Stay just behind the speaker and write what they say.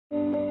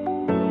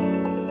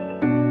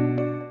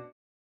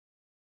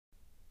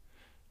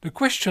The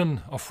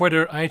question of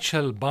whether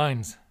IHL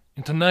binds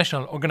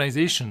international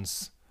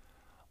organizations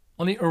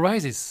only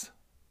arises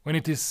when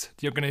it is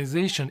the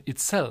organization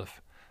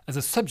itself as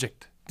a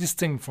subject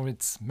distinct from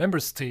its member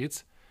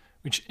states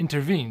which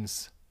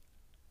intervenes,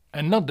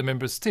 and not the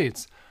member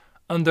states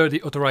under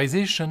the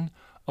authorization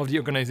of the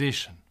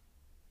organization.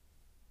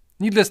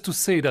 Needless to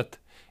say that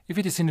if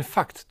it is in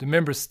fact the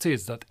member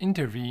states that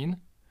intervene,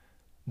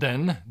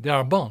 then they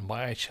are bound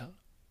by IHL.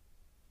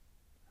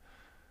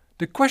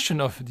 The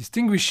question of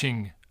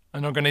distinguishing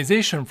an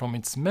organization from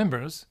its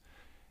members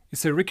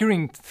is a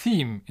recurring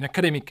theme in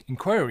academic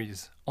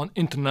inquiries on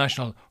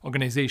international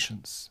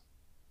organizations.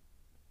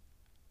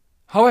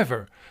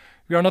 However,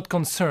 we are not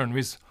concerned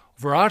with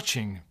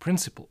overarching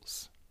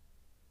principles.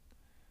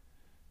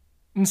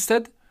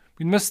 Instead,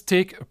 we must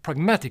take a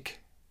pragmatic,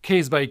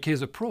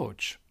 case-by-case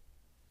approach.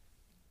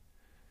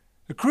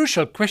 The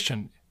crucial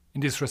question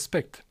in this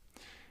respect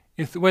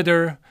is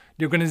whether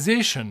the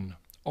organization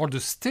or the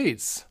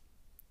states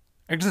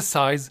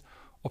exercise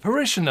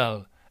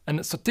operational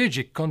and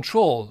strategic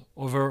control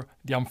over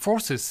the armed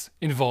forces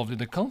involved in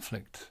the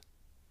conflict.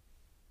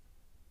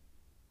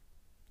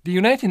 The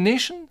United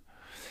Nations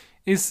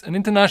is an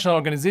international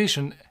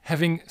organization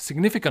having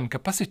significant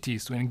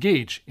capacities to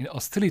engage in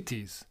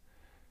hostilities,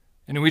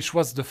 and which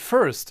was the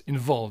first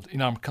involved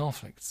in armed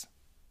conflicts.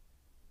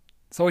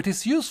 So it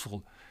is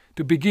useful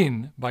to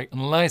begin by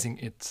analyzing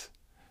it.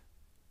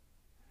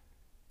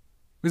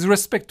 With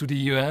respect to the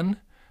UN,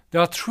 there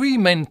are three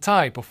main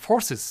types of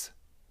forces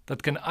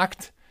that can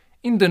act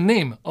in the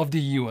name of the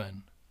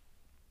UN.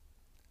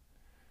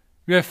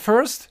 We have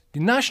first the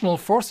national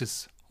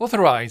forces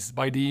authorized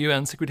by the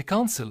UN Security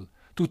Council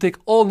to take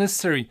all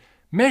necessary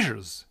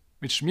measures,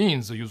 which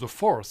means the use of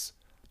force,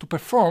 to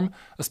perform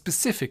a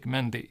specific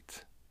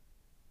mandate.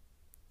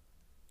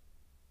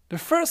 The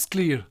first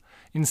clear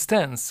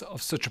instance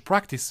of such a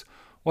practice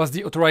was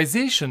the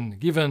authorization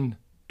given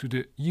to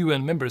the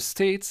UN member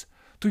states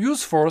to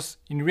use force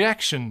in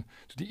reaction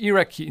to the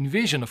Iraqi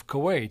invasion of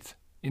Kuwait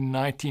in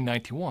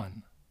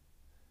 1991.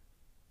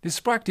 This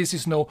practice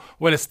is now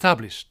well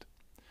established,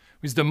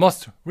 with the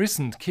most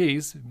recent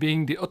case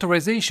being the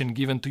authorization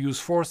given to use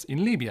force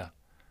in Libya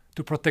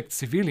to protect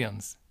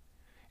civilians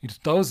in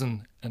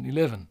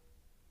 2011.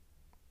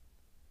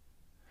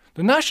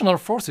 The national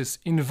forces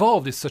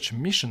involved in such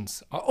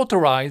missions are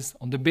authorized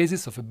on the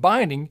basis of a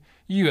binding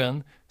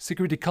UN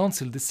Security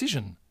Council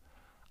decision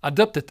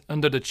adopted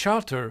under the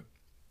Charter,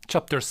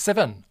 Chapter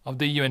 7 of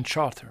the UN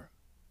Charter.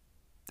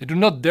 They do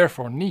not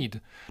therefore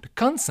need the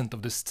consent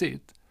of the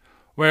state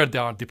where they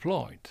are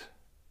deployed.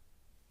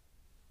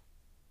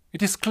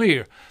 It is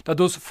clear that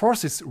those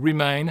forces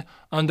remain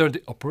under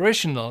the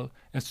operational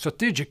and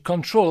strategic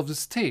control of the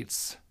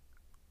states.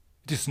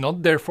 It is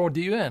not therefore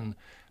the UN,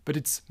 but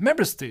its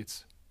member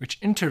states which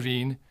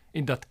intervene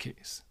in that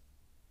case.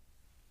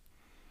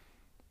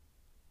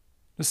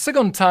 The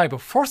second type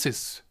of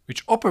forces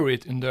which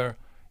operate under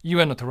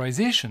UN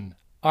authorization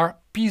are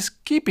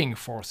peacekeeping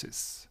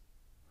forces.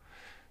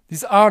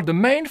 These are the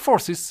main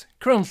forces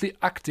currently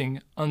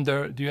acting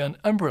under the UN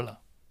umbrella.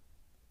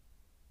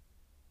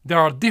 They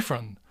are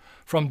different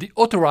from the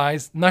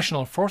authorized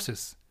national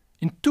forces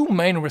in two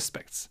main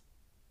respects.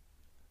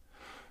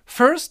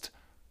 First,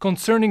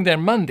 concerning their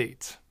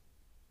mandate.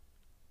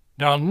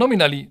 They are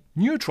nominally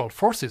neutral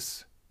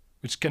forces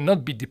which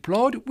cannot be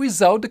deployed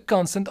without the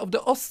consent of the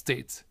host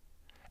state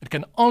and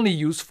can only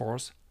use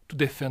force to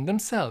defend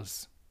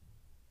themselves.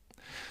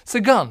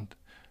 Second,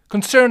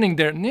 concerning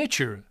their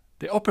nature,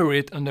 they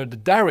operate under the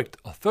direct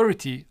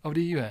authority of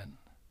the UN.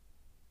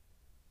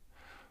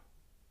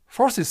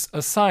 Forces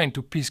assigned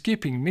to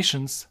peacekeeping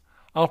missions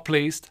are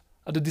placed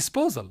at the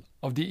disposal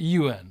of the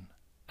UN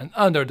and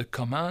under the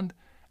command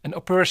and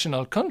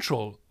operational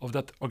control of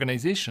that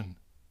organization,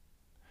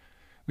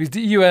 with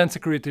the UN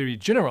Secretary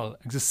General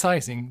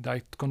exercising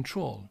that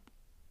control.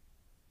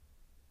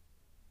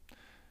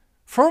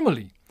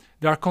 Formally,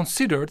 they are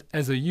considered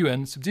as a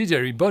UN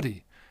subsidiary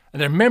body,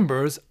 and their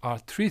members are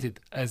treated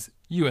as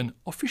UN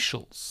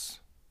officials.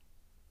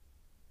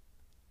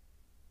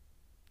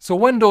 So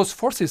when those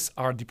forces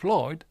are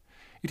deployed,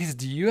 it is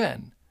the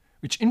UN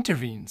which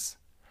intervenes,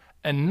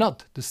 and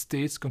not the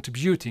states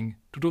contributing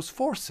to those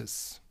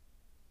forces.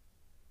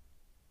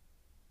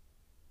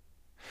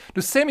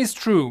 The same is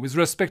true with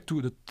respect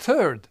to the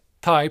third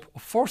type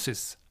of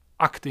forces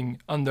acting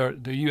under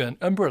the UN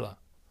umbrella,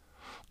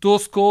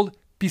 those called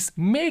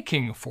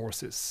peacemaking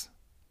forces.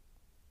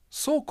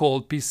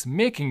 So-called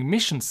peacemaking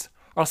missions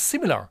are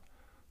similar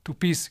to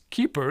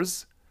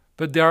peacekeepers,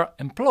 but they are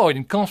employed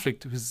in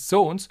conflict with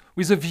zones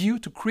with a view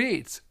to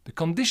create the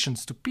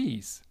conditions to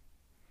peace,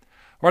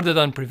 rather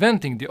than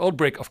preventing the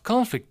outbreak of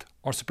conflict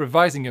or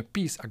supervising a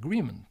peace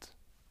agreement.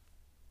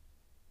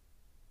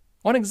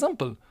 One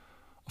example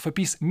of a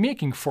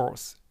peacemaking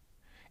force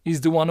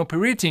is the one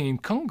operating in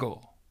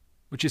Congo,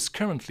 which is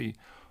currently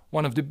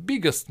one of the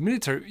biggest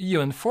military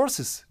UN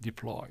forces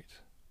deployed.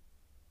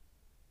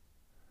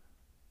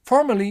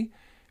 Formally,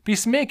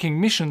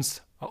 peacemaking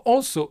missions are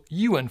also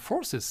UN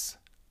forces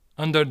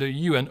under the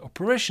UN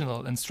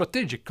operational and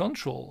strategic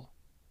control.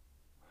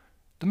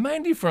 The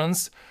main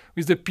difference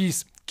with the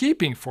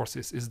peacekeeping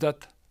forces is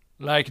that,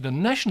 like the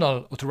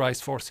national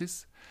authorized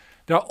forces,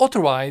 they are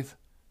authorized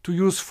to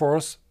use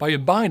force by a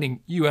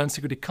binding UN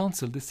Security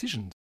Council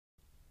decision,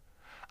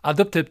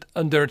 adopted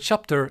under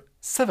Chapter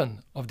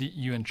 7 of the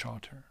UN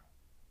Charter.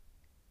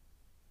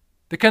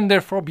 They can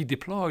therefore be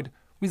deployed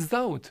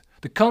without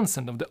the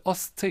consent of the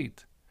host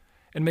state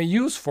and may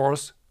use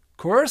force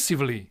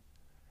coercively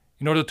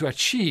in order to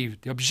achieve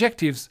the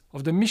objectives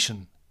of the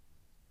mission.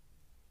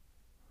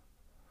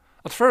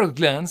 At first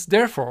glance,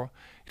 therefore,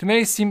 it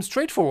may seem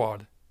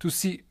straightforward to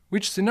see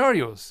which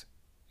scenarios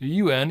the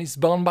UN is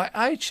bound by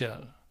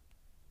IHL.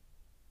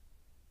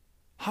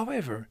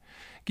 However,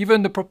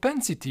 given the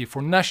propensity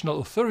for national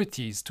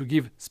authorities to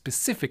give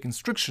specific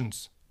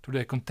instructions to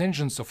their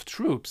contingents of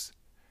troops,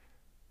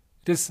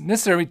 it is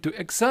necessary to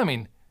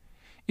examine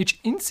each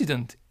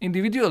incident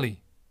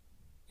individually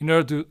in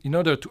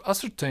order to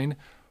ascertain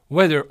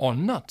whether or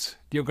not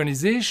the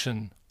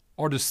organization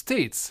or the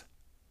states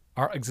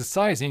are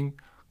exercising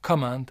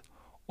command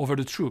over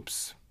the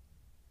troops.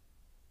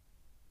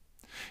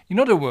 In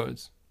other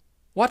words,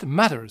 what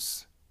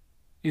matters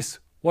is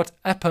what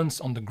happens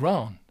on the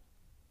ground.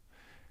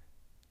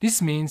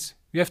 This means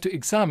we have to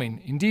examine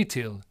in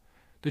detail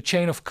the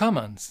chain of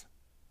commands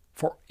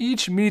for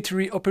each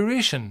military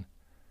operation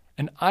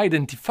and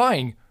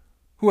identifying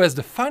who has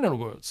the final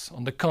words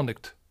on the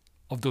conduct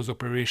of those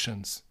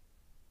operations.